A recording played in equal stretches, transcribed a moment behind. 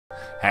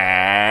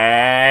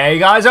Hey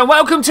guys, and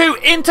welcome to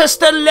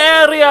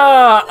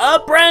Interstellaria,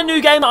 a brand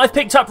new game that I've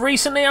picked up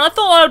recently, and I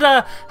thought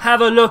I'd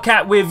have a look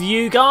at with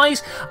you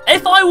guys.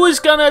 If I was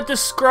gonna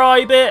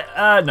describe it,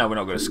 no, we're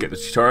not gonna skip the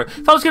tutorial.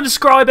 If I was gonna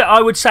describe it,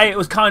 I would say it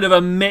was kind of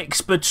a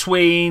mix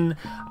between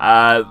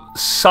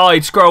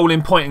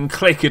side-scrolling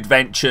point-and-click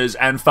adventures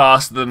and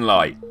Faster Than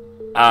Light.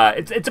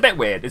 It's a bit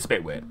weird. It's a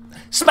bit weird.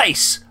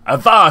 Space, a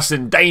vast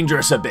and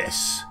dangerous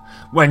abyss.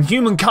 When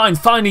humankind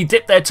finally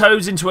dipped their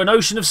toes into an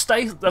ocean of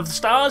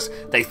stars,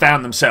 they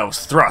found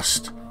themselves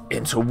thrust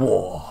into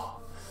war.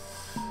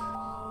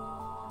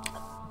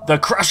 The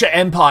Crusher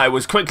Empire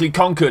was quickly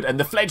conquered, and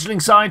the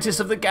fledgling scientists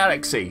of the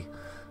galaxy,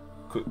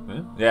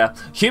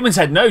 humans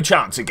had no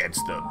chance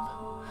against them.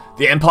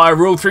 The Empire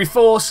ruled through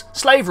force,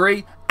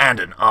 slavery, and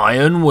an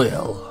iron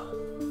will.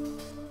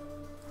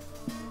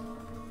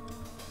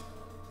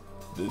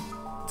 The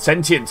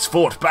sentients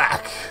fought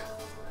back.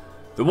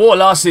 The war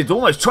lasted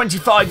almost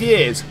 25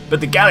 years,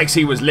 but the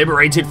galaxy was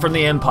liberated from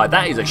the Empire.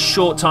 That is a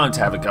short time to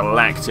have a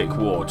galactic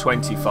war,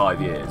 25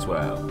 years,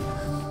 wow.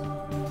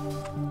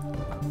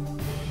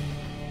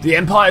 The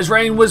Empire's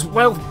reign was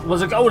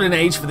a golden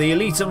age for the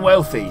elite and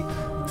wealthy.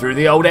 Through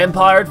the old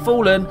Empire had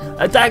fallen,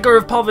 a dagger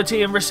of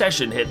poverty and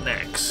recession hit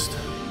next.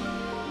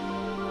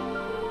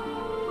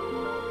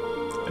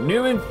 A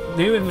new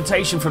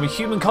invitation from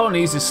human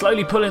colonies is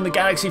slowly pulling the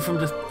galaxy from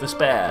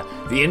despair.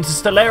 The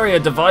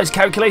Interstellaria device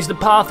calculates the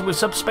path with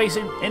subspace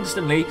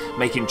instantly,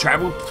 making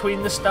travel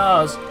between the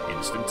stars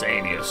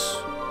instantaneous.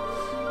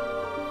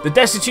 The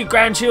destitute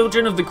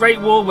grandchildren of the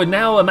Great War were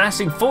now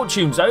amassing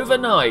fortunes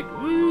overnight.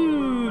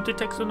 Woo!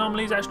 Detects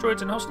anomalies,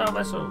 asteroids, and hostile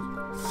vessels.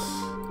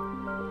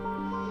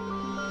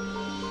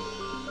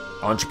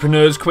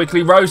 Entrepreneurs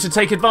quickly rose to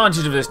take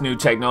advantage of this new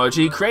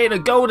technology, creating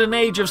a golden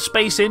age of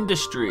space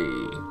industry.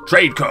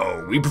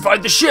 Tradeco, we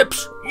provide the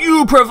ships,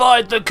 you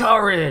provide the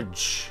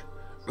courage.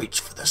 Reach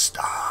for the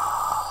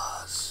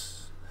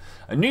stars.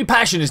 A new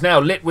passion is now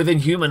lit within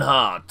human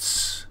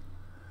hearts.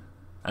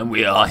 And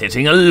we are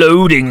hitting a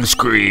loading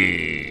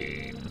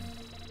screen.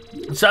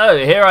 So,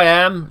 here I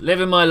am,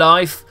 living my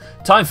life.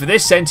 Time for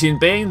this sentient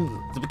being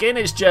to begin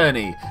its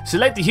journey.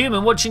 Select the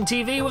human watching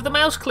TV with the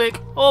mouse click,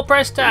 or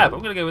press tab.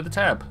 I'm going to go with the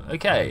tab.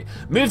 Okay.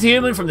 Move the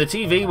human from the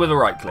TV with a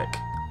right click.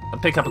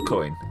 And pick up a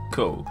coin.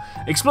 Cool.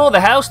 Explore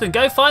the house, then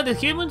go find the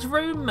human's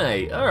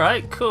roommate.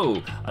 Alright,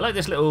 cool. I like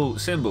this little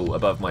symbol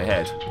above my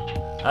head.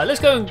 Let's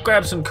go and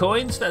grab some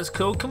coins. That's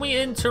cool. Can we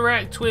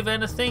interact with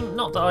anything?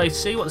 Not that I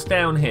see. What's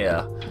down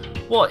here?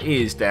 What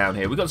is down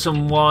here? We've got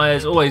some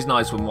wires. Always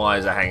nice when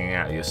wires are hanging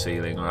out of your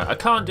ceiling. Right. I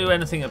can't do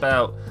anything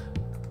about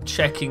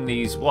checking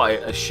these, what I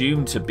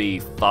assume to be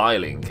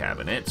filing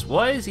cabinets.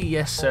 Why is he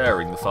yes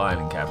sirring the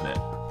filing cabinet?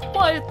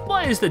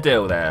 What is the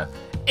deal there?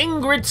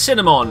 Ingrid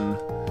Cinnamon.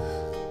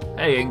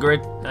 Hey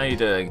Ingrid, how you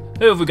doing?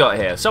 Who have we got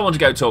here? Someone to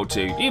go talk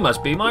to. You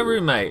must be my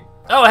roommate.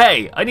 Oh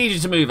hey, I need you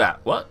to move out.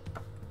 What?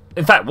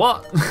 In fact,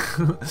 what?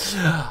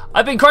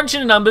 I've been crunching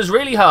the numbers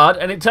really hard,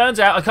 and it turns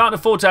out I can't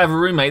afford to have a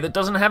roommate that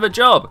doesn't have a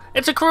job.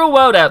 It's a cruel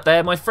world out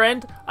there, my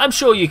friend. I'm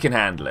sure you can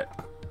handle it.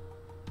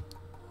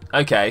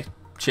 Okay,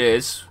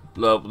 cheers.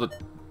 What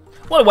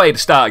a way to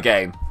start a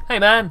game. Hey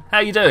man, how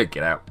you doing?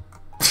 Get out.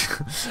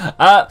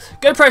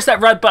 Go press that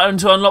red button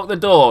to unlock the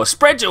door.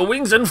 Spread your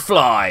wings and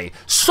fly.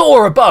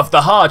 Soar above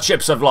the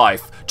hardships of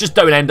life. Just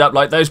don't end up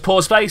like those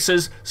poor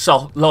spacers,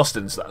 lost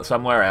in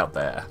somewhere out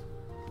there.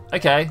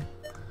 Okay.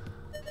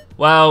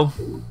 Well,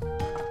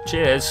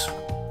 cheers.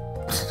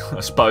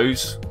 I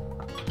suppose.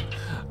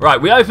 Right,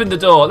 we opened the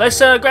door. Let's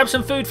grab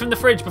some food from the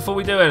fridge before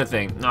we do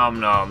anything. Nom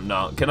nom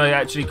nom. Can I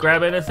actually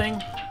grab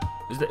anything?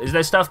 Is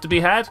there stuff to be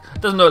had?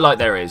 Doesn't look like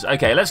there is.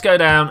 Okay, let's go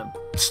down.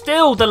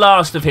 Still the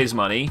last of his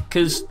money,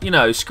 because, you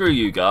know, screw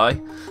you, guy.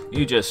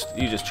 You just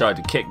tried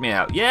to kick me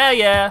out.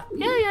 Yeah.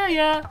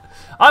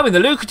 I'm in the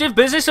lucrative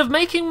business of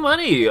making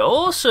money.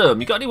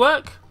 Awesome. You got any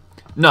work?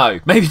 No.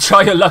 Maybe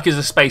try your luck as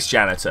a space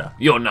janitor.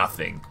 You're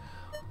nothing.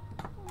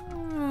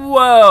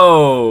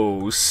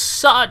 Whoa.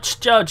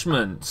 Such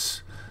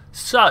judgments.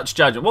 Such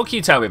judgment. What can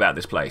you tell me about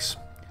this place?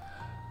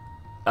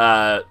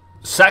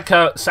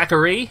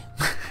 Sakari?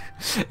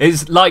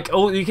 Is like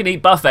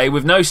all-you-can-eat buffet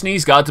with no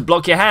sneeze guard to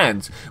block your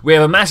hands. We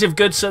have a massive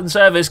goods and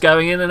service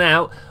going in and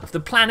out of the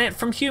planet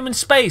from human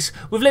space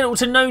with little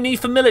to no need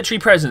for military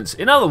presence.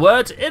 In other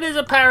words, it is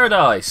a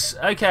paradise.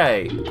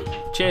 Okay.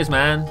 Cheers,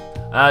 man.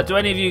 Do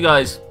any of you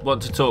guys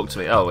want to talk to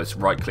me? Oh, it's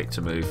right-click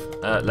to move.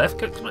 Left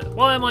click to move.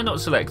 Why am I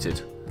not selected?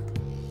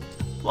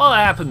 What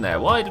happened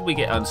there? Why did we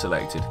get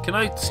unselected? Can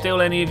I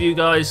steal any of you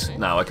guys?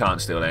 No, I can't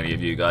steal any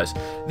of you guys.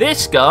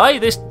 This guy,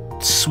 this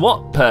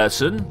SWAT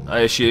person,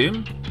 I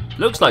assume,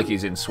 looks like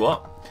he's in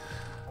SWAT.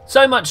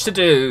 So much to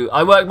do.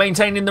 I work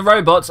maintaining the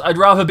robots. I'd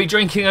rather be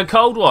drinking a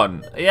cold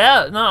one.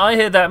 Yeah, no, I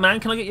hear that, man.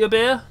 Can I get you a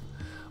beer?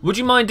 Would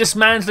you mind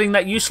dismantling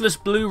that useless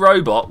blue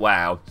robot?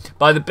 Wow.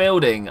 By the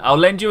building. I'll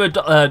lend you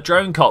a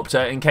drone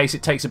copter in case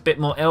it takes a bit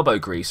more elbow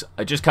grease.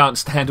 I just can't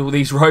stand all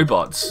these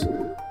robots.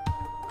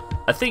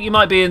 I think you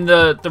might be in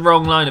the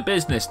wrong line of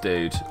business,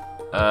 dude.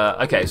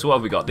 Okay, so what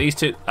have we got? These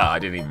two... Oh, I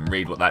didn't even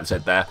read what that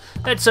said there.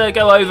 Let's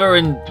go over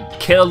and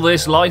kill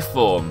this life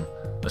form,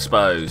 I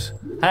suppose.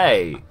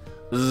 Hey.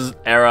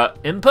 Error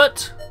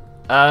input.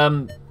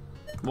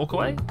 Walk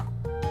away?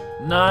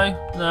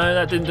 No,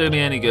 that didn't do me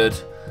any good.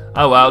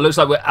 Oh, well, looks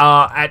like we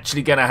are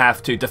actually going to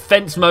have to.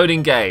 Defense mode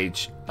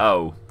engage.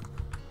 Oh.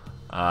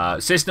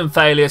 System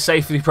failure,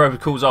 safety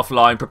protocols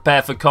offline,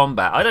 prepare for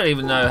combat. I don't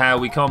even know how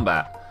we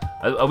combat.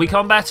 Are we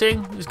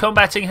combating? Is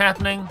combating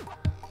happening?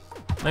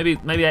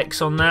 Maybe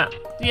X on that.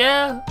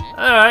 Yeah,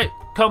 alright.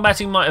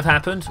 Combating might have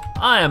happened.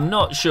 I am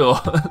not sure.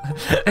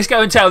 Let's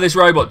go and tell this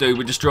robot dude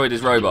we destroyed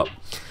his robot.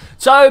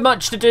 So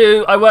much to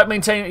do. I won't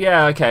maintain...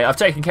 Yeah, okay. I've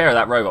taken care of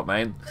that robot,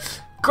 man.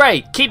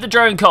 Great. Keep the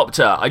drone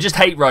copter. I just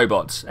hate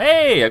robots.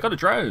 Hey, I got a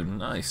drone.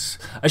 Nice.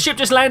 A ship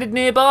just landed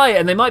nearby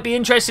and they might be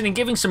interested in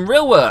giving some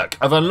real work.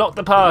 I've unlocked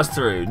the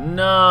pass-through.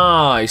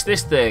 Nice.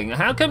 This thing.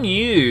 How come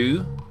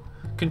you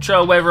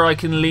control whether I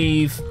can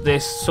leave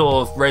this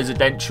sort of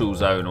residential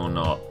zone or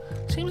not?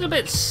 Seems a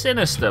bit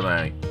sinister,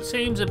 mate.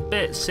 Seems a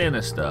bit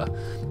sinister.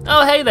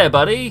 Oh, hey there,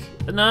 buddy.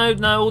 No,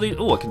 all these...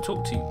 Oh, I can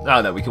talk to you.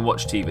 Oh, no, we can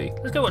watch TV.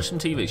 Let's go watch some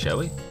TV, shall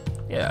we?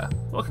 Yeah.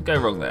 What could go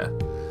wrong there?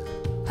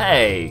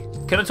 Hey,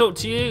 can I talk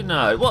to you?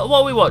 No. What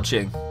are we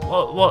watching?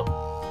 What?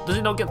 Does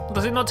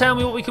it not tell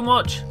me what we can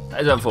watch?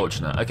 That is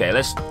unfortunate. Okay,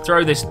 let's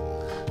throw this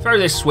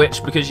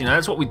switch because, you know,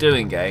 that's what we do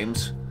in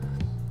games.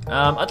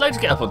 I'd like to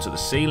get up onto the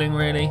ceiling,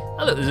 really.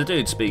 Oh, look, there's a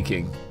dude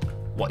speaking.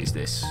 What is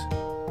this?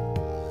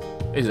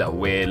 This is a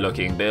weird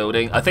looking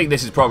building. I think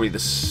this is probably the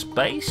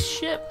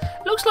spaceship.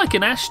 Looks like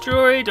an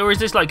asteroid, or is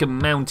this like a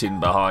mountain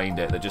behind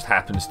it that just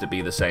happens to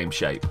be the same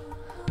shape?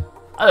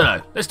 I don't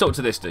know. Let's talk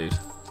to this dude.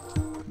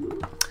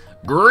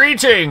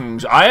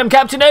 Greetings! I am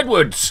Captain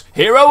Edwards,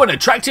 hero and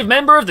attractive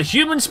member of the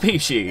human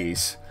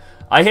species.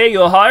 I hear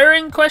you're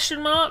hiring?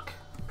 Question mark.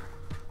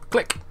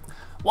 Click.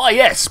 Why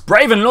yes,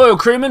 brave and loyal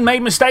crewmen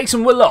made mistakes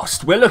and were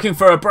lost. We're looking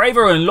for a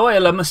braver and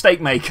loyaler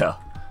mistake maker.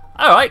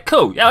 Alright,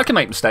 cool. Yeah, I can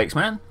make mistakes,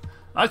 man.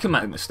 I can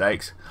make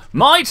mistakes.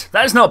 Might?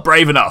 That's not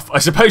brave enough. I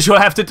suppose you'll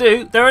have to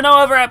do. There are no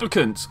other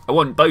applicants. I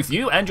want both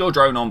you and your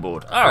drone on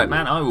board. Alright,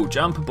 man, I will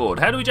jump aboard.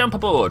 How do we jump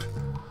aboard?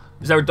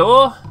 Is there a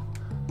door?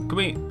 Can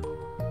we...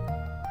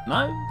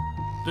 No?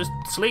 Just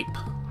sleep?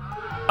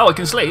 Oh, I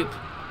can sleep.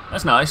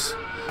 That's nice.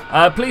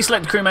 Please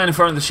select the crewman in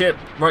front of the ship.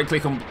 Right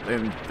click on...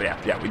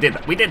 yeah, we did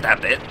that. We did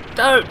that bit.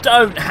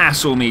 Don't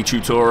hassle me,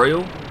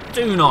 tutorial.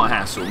 Do not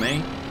hassle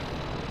me.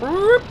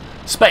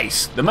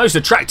 Space, the most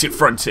attractive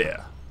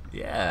frontier.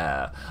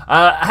 Yeah.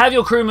 Have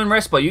your crewman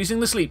rest by using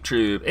the sleep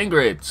tube.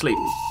 Ingrid, sleep.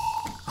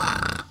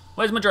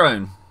 Where's my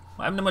drone?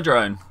 What happened to my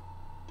drone?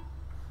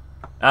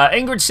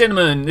 Ingrid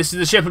Cinnamon, this is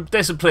the ship of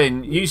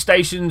discipline. Use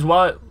stations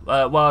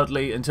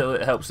wildly until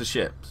it helps the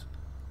ships.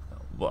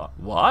 What?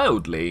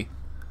 Wildly?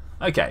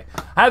 Okay.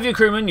 Have your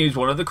crewman use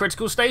one of the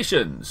critical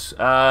stations.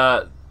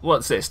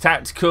 What's this?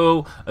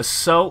 Tactical,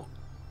 assault?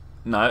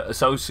 No,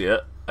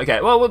 associate.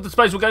 Okay, well, I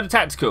suppose we'll go to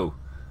tactical.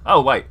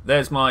 Oh, wait,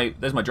 there's my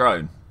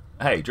drone.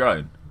 Hey,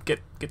 drone.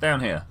 Get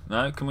down here.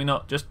 No, can we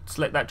not just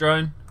select that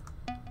drone?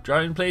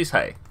 Drone, please?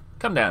 Hey,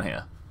 come down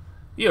here.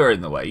 You're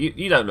in the way.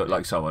 You don't look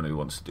like someone who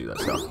wants to do that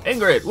stuff.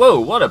 Ingrid, whoa,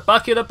 what a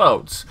bucket of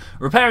bolts.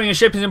 Repairing a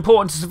ship is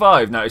important to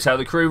survive. Notice how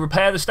the crew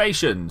repair the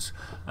stations.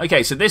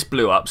 Okay, so this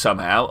blew up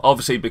somehow.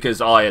 Obviously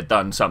because I had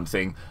done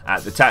something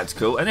at the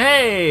tactical. And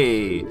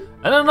hey,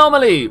 an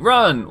anomaly.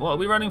 Run. What are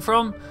we running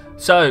from?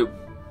 So,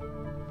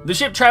 the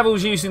ship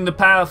travels using the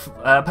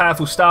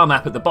powerful star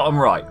map at the bottom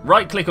right.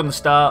 Right-click on the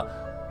star.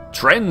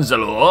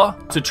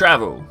 Trenzalore to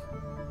travel.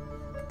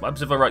 What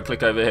happens if I right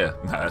click over here?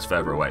 No, that's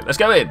further away. Let's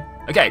go in.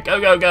 Okay,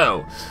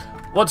 go.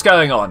 What's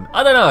going on?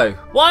 I don't know.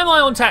 Why am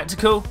I on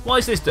tactical? Why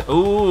is this?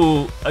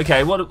 Ooh,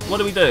 okay, what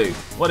do we do?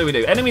 What do we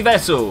do? Enemy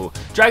vessel.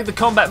 Drag the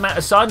combat mat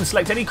aside and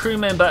select any crew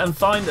member and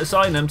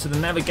assign them to the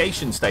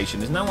navigation station.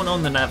 There's no one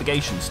on the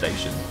navigation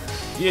station.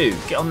 You,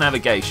 get on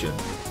navigation.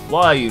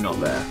 Why are you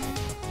not there?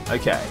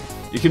 Okay.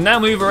 You can now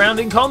move around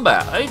in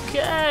combat.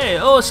 Okay,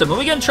 awesome. Are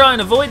we going to try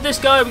and avoid this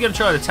guy? Or are we going to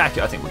try and attack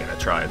it? I think we're going to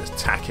try and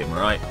attack him,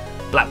 right?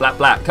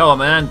 Black. Come on,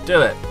 man.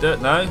 Do it.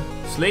 No.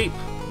 Sleep.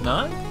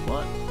 No.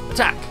 What?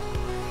 Attack.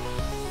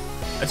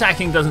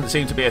 Attacking doesn't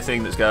seem to be a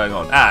thing that's going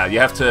on. Ah, you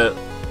have to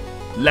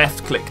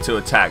left click to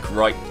attack,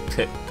 right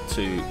click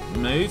to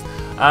move.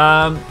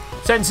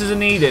 Sensors are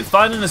needed.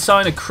 Find and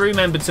assign a crew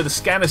member to the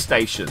scanner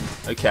station.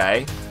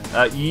 Okay.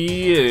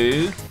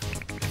 You.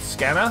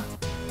 Scanner.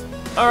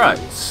 Alright,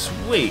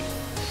 sweet.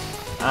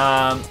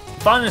 Find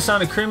and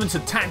assign a crewman to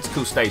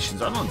tactical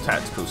stations. I'm on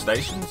tactical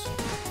stations.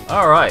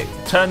 Alright,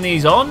 turn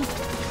these on.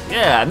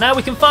 Yeah, now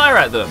we can fire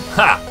at them.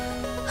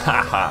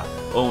 Ha!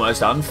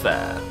 Almost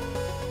unfair.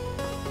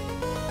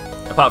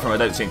 Apart from I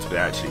don't seem to be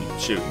actually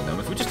shooting them.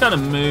 If we just kind of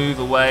move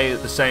away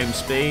at the same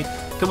speed.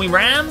 Can we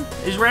ram?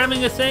 Is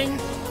ramming a thing?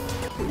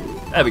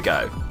 There we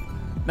go.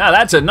 Now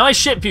that's a nice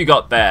ship you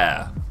got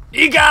there.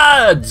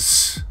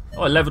 Egads!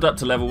 Oh, I leveled up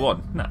to level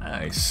 1.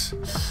 Nice.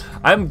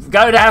 I'm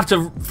going to have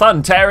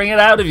fun tearing it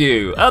out of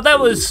you. Oh, that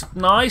was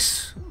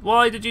nice.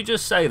 Why did you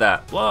just say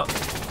that? What?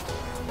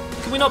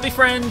 Can we not be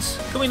friends?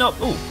 Can we not?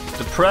 Ooh,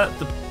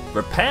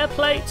 repair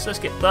plates. Let's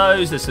get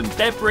those. There's some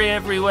debris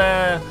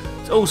everywhere.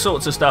 There's all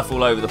sorts of stuff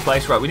all over the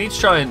place. Right, we need to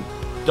try and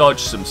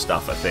dodge some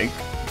stuff, I think.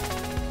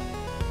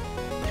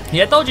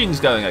 Yeah, dodging's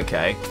going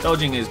okay.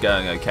 Dodging is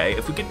going okay.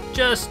 If we could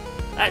just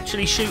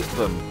actually shoot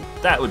them,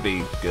 that would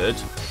be good.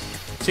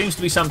 Seems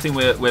to be something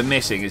we're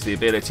missing, is the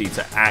ability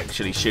to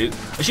actually shoot.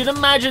 I should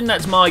imagine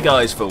that's my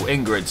guy's fault,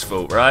 Ingrid's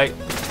fault, right?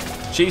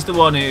 She's the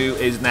one who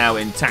is now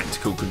in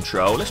tactical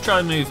control. Let's try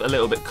and move a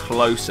little bit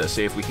closer,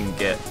 see if we can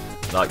get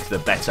like the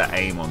better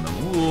aim on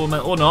them. Ooh,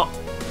 or not.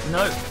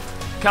 No.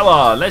 Come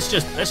on, let's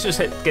just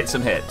get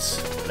some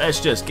hits. Let's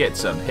just get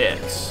some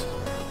hits.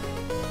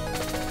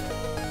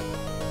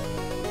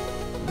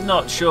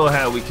 Not sure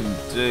how we can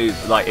do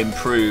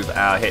improve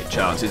our hit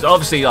chances.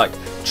 Obviously,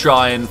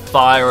 try and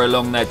fire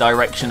along their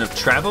direction of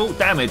travel.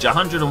 Damage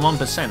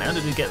 101%. How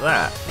did we get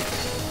that?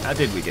 How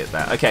did we get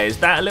that? Okay, is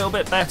that a little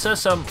bit better?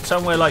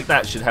 Somewhere like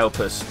that should help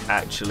us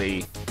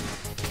actually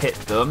hit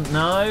them.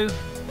 No,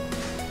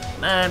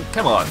 man,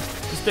 come on,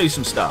 let's do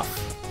some stuff.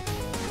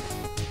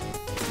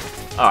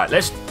 All right,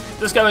 let's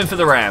go in for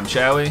the ram,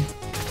 shall we?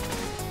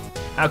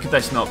 How could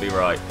this not be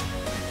right?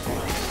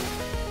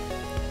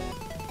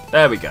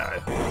 There we go.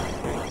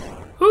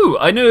 Whew,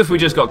 I knew if we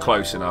just got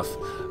close enough.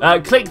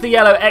 Click the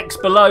yellow X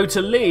below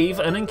to leave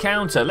an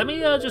encounter. Let me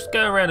just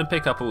go around and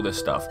pick up all this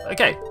stuff.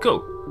 Okay,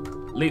 cool.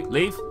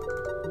 Leave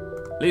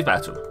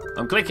battle.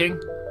 I'm clicking.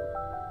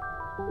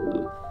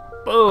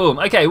 Boom.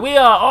 Okay, we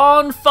are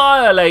on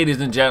fire, ladies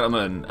and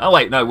gentlemen. Oh,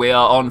 wait, no, we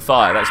are on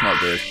fire. That's not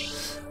good.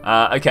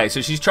 Okay,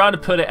 so she's trying to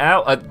put it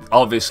out.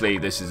 Obviously,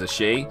 this is a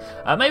she.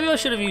 Maybe I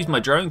should have used my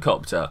drone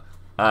copter.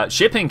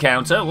 Ship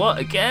encounter. What,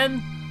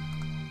 again?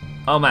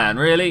 Oh man,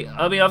 really?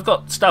 I mean, I've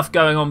got stuff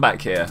going on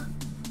back here.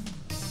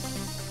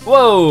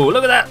 Whoa,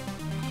 look at that.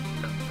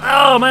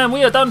 Oh man,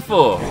 we are done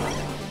for.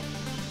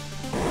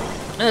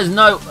 There's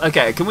no...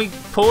 Okay, can we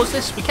pause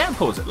this? We can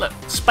pause it. Look,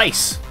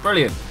 space.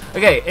 Brilliant.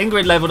 Okay,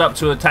 Ingrid leveled up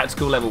to a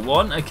tactical level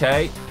 1.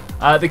 Okay.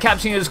 The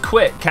captain has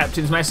quit.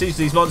 Captain's message,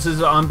 these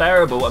monsters are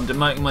unbearable. I'm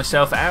demoting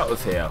myself out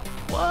of here.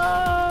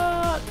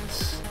 What?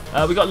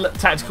 We got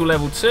tactical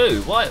level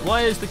 2.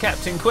 Why is the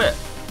captain quit?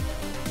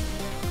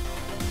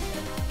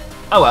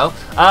 Oh well.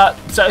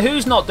 So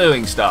who's not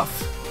doing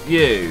stuff?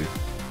 You.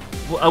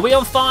 Are we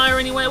on fire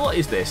anywhere? What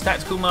is this?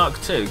 Tactical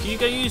Mark 2. Can you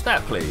go use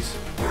that, please?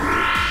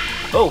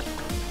 Oh.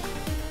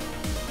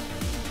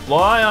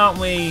 Why aren't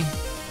we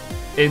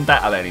in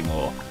battle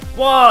anymore?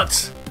 What?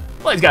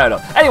 What is going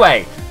on?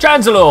 Anyway,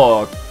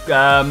 Transalore.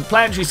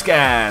 Planetary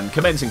scan.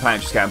 Commencing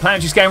planetary scan.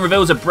 Planetary scan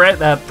reveals a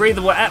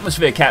breathable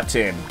atmosphere,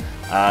 Captain.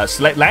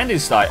 Select landing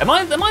site. Am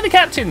I the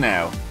captain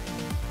now?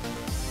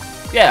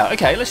 Yeah,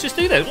 okay, let's just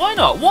do this. Why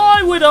not?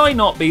 Why would I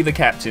not be the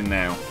captain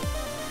now?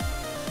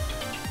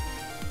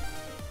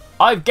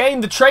 I've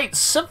gained the trait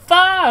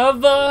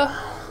Survivor.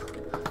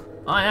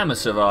 I am a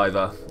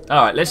survivor.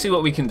 Alright, let's see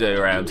what we can do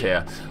around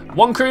here.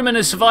 One crewman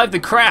has survived the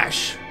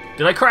crash.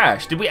 Did I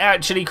crash? Did we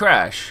actually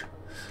crash?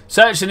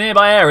 Search the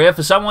nearby area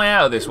for some way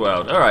out of this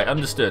world. Alright,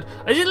 understood.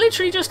 Is it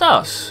literally just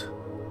us?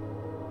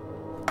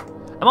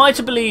 Am I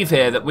to believe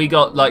here that we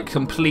got,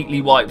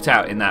 completely wiped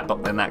out in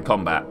that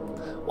combat?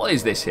 What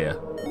is this here?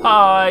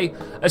 Hi,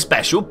 a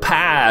special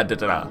pad.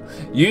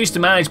 Used to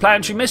manage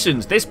planetary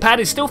missions. This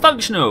pad is still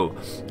functional.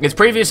 Its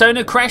previous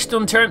owner crashed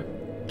on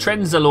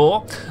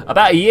Transalore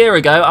about a year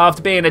ago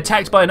after being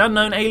attacked by an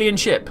unknown alien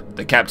ship.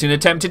 The captain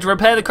attempted to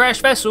repair the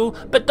crashed vessel,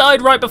 but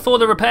died right before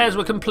the repairs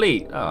were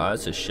complete. Oh,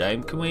 that's a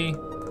shame. Can we?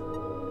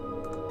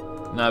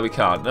 No, we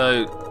can't.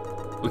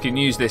 No, we can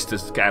use this to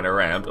scan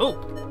around.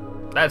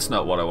 Oh, that's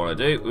not what I want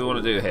to do. We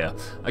want to do here.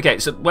 Okay,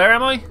 so where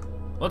am I?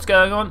 What's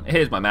going on?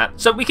 Here's my map.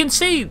 So we can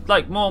see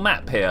more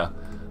map here.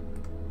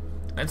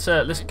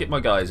 Let's get my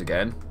guys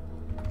again.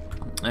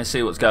 Let's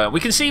see what's going on. We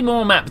can see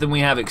more map than we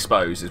have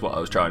exposed, is what I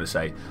was trying to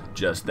say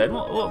just then.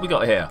 What have we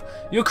got here?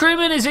 Your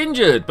crewman is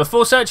injured.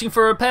 Before searching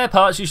for repair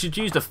parts, you should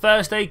use the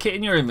first aid kit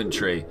in your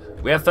inventory.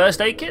 We have first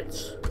aid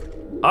kits?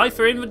 I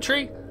for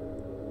inventory?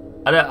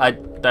 I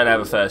don't have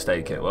a first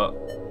aid kit.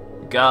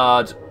 What?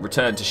 Guard,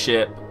 return to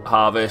ship,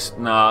 harvest.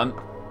 No,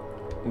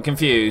 I'm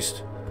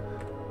confused.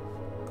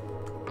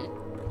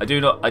 I do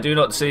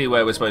not see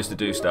where we're supposed to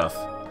do stuff.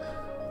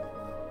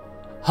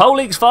 Hull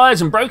leaks,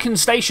 fires, and broken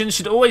stations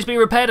should always be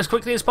repaired as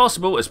quickly as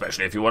possible,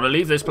 especially if you want to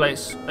leave this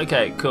place.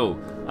 Okay, cool.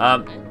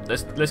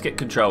 Let's get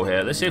control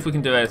here. Let's see if we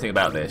can do anything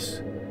about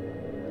this.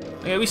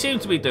 Okay, we seem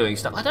to be doing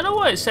stuff. I don't know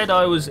why it said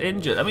I was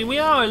injured. I mean, we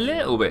are a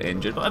little bit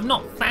injured, but I've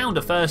not found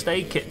a first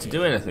aid kit to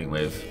do anything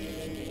with.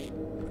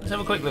 Let's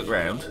have a quick look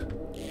round.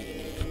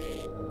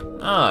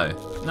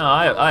 Oh, no,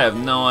 I have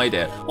no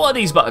idea. What are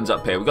these buttons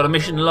up here? We've got a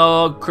mission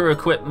log, crew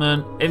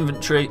equipment,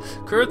 inventory.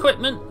 Crew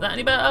equipment? That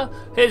any better?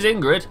 Here's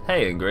Ingrid.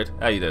 Hey Ingrid,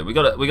 how you doing? We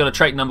got a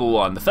trait number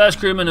 1. The first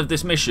crewman of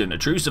this mission, a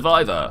true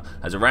survivor,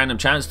 has a random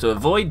chance to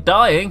avoid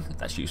dying.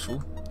 That's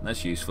useful.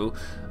 That's useful.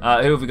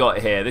 Who have we got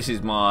here? This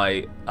is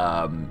my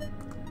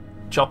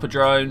chopper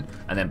drone,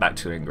 and then back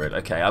to Ingrid.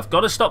 Okay, I've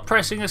got to stop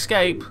pressing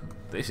escape.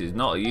 This is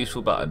not a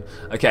useful button.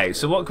 Okay,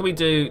 so what can we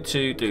do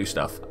to do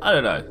stuff? I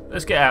don't know.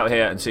 Let's get out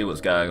here and see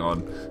what's going on.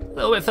 A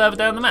little bit further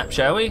down the map,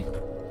 shall we?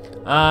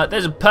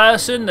 There's a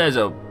person, there's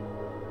a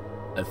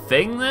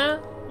thing there?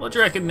 What do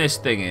you reckon this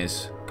thing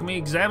is? Can we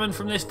examine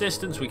from this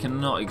distance? We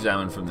cannot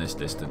examine from this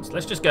distance.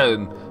 Let's just go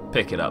and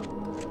pick it up.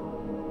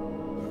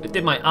 It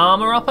did my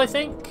armor up, I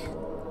think.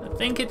 I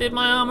think it did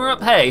my armor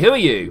up. Hey, who are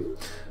you?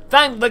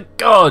 Thank the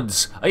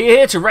gods! Are you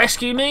here to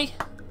rescue me?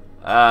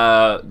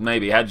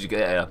 Maybe. How did you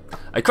get here?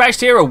 I crashed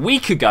here a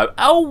week ago.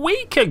 A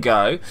week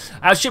ago?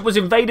 Our ship was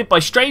invaded by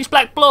strange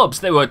black blobs.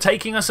 They were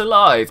taking us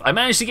alive. I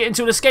managed to get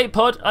into an escape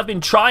pod. I've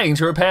been trying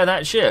to repair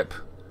that ship.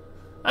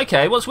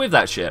 Okay, what's with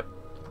that ship?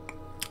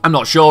 I'm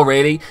not sure,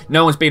 really.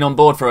 No one's been on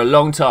board for a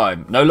long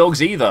time. No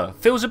logs either.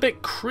 Feels a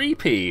bit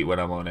creepy when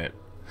I'm on it.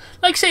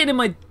 Like sitting in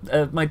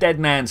my dead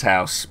nan's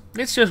house.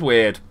 It's just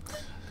weird.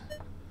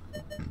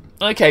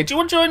 Okay, do you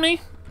want to join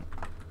me?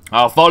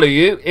 I'll follow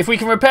you. If we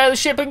can repair the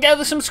ship and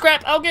gather some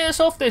scrap, I'll get us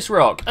off this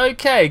rock.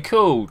 Okay,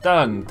 cool.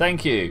 Done.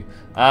 Thank you.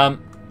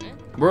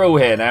 We're all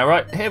here now,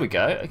 right? Here we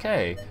go.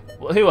 Okay.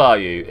 Well, who are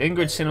you?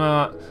 Ingrid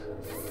Cinema.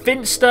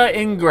 Finster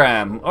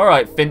Ingram. All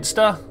right,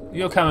 Finster.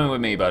 You're coming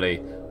with me, buddy.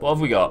 What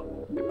have we got?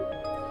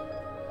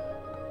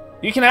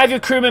 You can have your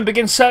crewmen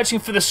begin searching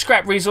for the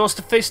scrap resource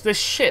to fix this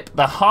ship.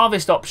 The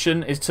harvest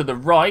option is to the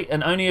right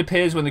and only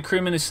appears when the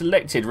crewman is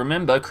selected.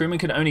 Remember, crewmen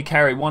can only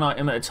carry one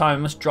item at a time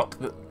and must drop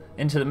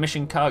into the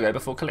mission cargo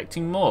before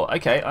collecting more.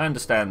 Okay, I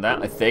understand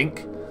that, I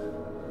think.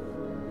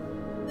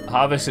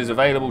 Harvest is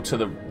available to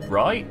the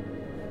right?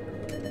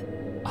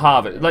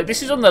 Harvest. Like,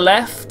 this is on the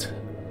left?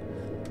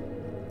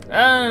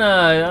 I don't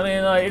know. I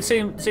mean, like, it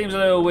seems a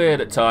little weird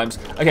at times.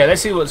 Okay,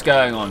 let's see what's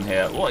going on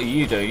here. What are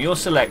you doing? You're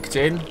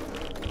selecting.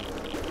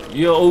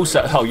 You're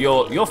also... Oh,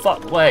 you're...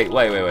 Wait.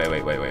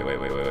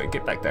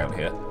 Get back down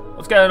here.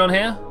 What's going on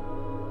here?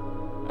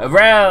 A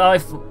rare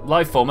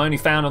life form only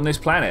found on this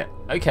planet.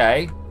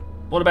 Okay.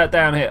 What about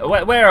down here?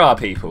 Where are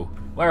people?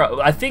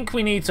 I think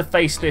we need to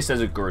face this as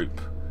a group.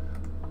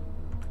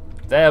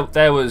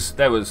 There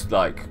was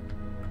like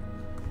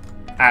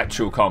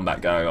actual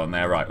combat going on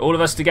there, right? All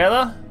of us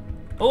together?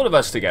 All of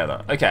us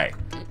together. Okay.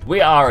 We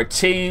are a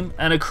team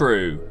and a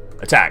crew.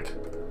 Attack.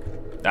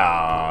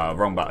 Ah,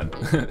 wrong button.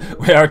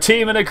 We are a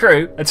team and a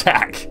crew.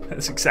 Attack.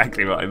 That's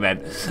exactly what I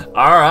meant.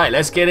 Alright,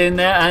 let's get in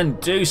there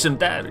and do some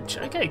damage.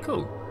 Okay,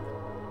 cool.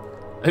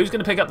 Who's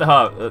going to pick up the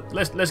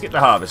harvest? Let's get the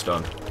harvest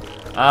on.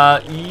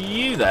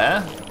 You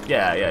there?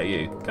 Yeah,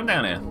 you. Come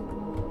down here.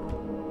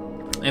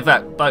 In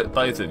fact,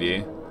 both of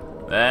you.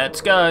 Let's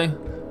go.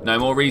 No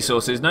more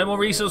resources. No more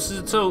resources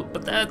at all.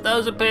 But there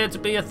does appear to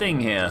be a thing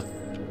here.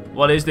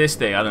 What is this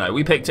thing? I don't know.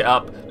 We picked it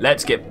up.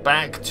 Let's get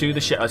back to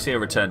the ship. I see a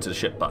return to the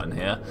ship button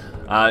here.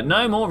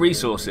 No more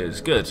resources.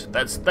 Good.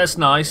 That's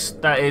nice.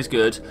 That is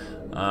good.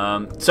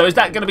 So is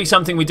that going to be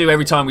something we do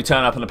every time we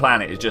turn up on the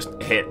planet? Is just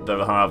hit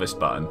the harvest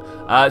button.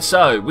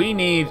 So we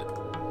need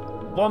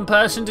one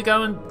person to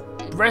go and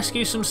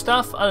rescue some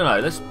stuff. I don't know.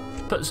 Let's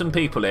put some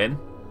people in.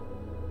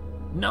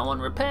 No one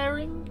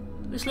repairing?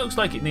 This looks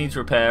like it needs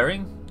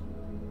repairing.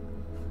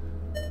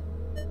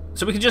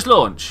 So we can just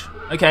launch.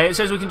 Okay, it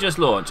says we can just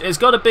launch. It's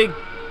got a big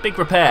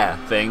repair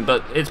thing,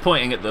 but it's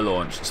pointing at the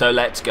launch. So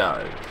let's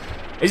go.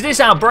 Is this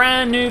our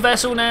brand new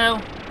vessel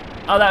now?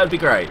 Oh, that would be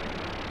great.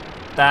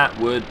 That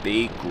would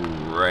be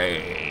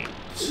great.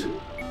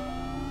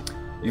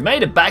 You've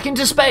made it back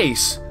into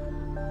space.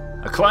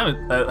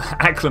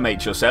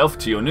 Acclimate yourself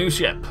to your new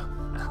ship.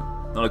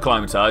 Not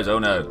acclimatise, oh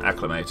no,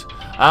 acclimate.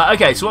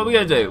 Okay, so what are we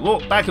going to do?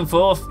 Walk back and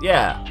forth?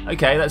 Yeah,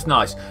 okay, that's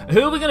nice.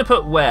 Who are we going to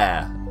put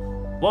where?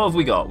 What have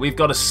we got? We've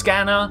got a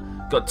scanner,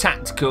 got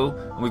tactical,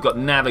 and we've got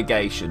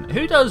navigation.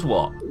 Who does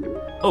what?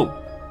 Oh.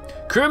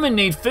 Crewmen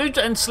need food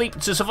and sleep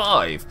to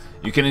survive.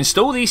 You can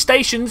install these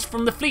stations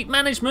from the fleet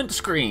management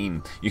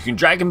screen. You can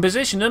drag and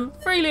position them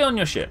freely on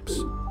your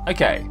ships.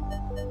 Okay.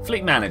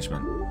 Fleet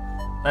management.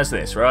 That's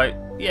this, right?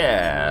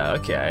 Yeah,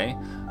 okay.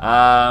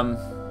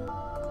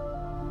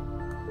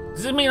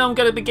 Does it mean I'm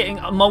going to be getting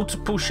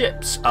multiple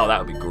ships? Oh,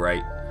 that would be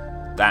great.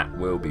 That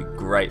will be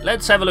great.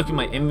 Let's have a look at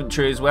my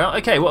inventory as well.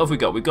 Okay, what have we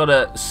got? We've got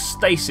a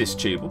stasis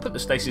tube. We'll put the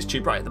stasis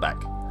tube right at the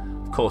back.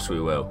 Of course we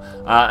will.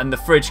 And the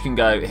fridge can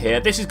go here.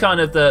 This is kind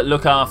of the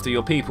look after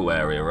your people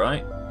area,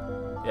 right?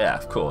 Yeah,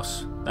 of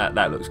course.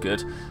 That looks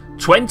good.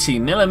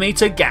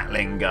 20mm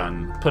Gatling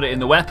gun. Put it in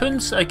the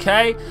weapons,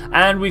 okay.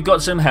 And we've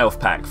got some health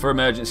pack for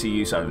emergency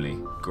use only.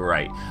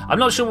 Great. I'm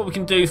not sure what we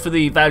can do for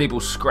the valuable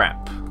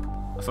scrap.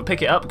 If I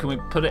pick it up, can we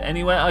put it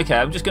anywhere? Okay,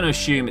 I'm just going to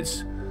assume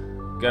it's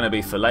going to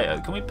be for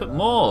later. Can we put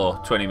more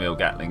 20mm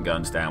Gatling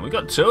guns down? We've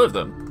got 2 of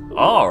them.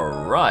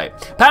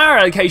 Alright. Power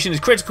allocation is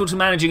critical to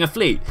managing a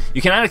fleet.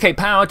 You can allocate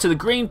power to the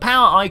green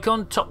power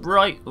icon, top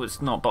right. Well,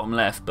 it's not bottom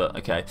left, but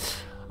okay.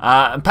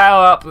 And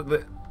power up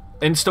the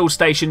installed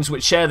stations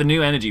which share the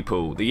new energy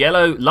pool. The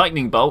yellow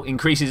lightning bolt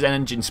increases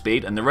engine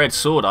speed, and the red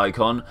sword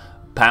icon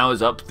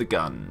powers up the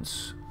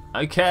guns.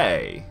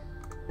 Okay.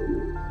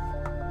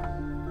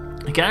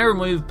 You can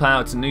remove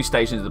power to new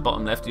stations at the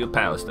bottom left of your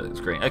power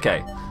screen.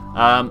 Okay.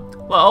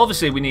 Well,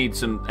 obviously we need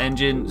some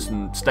engines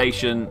and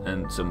station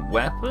and some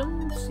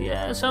weapons.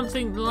 Yeah,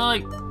 something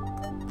like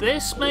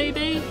this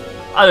maybe?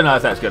 I don't know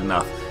if that's good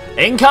enough.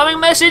 Incoming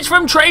message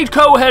from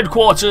Tradeco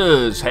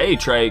headquarters. Hey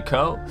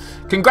Tradeco.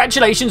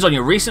 Congratulations on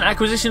your recent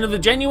acquisition of the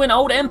genuine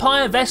Old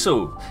Empire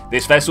vessel.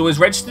 This vessel is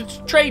registered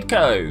to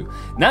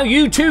Tradeco. Now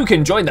you too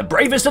can join the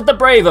bravest of the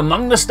brave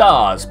among the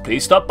stars.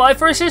 Please stop by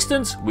for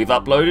assistance. We've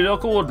uploaded our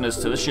coordinates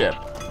to the ship.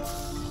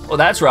 Well,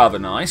 that's rather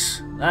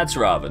nice. That's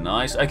rather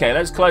nice. Okay,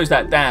 let's close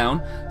that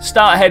down.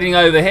 Start heading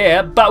over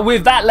here. But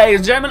with that, ladies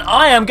and gentlemen,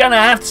 I am going to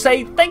have to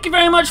say thank you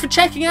very much for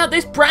checking out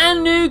this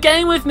brand new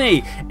game with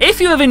me. If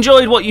you have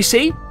enjoyed what you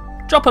see,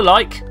 drop a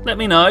like. Let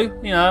me know.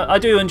 You know, I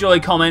do enjoy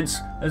comments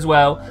as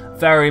well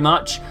very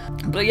much.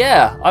 But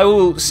yeah, I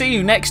will see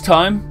you next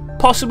time.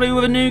 Possibly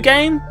with a new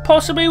game.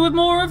 Possibly with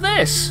more of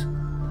this.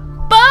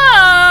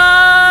 Bye!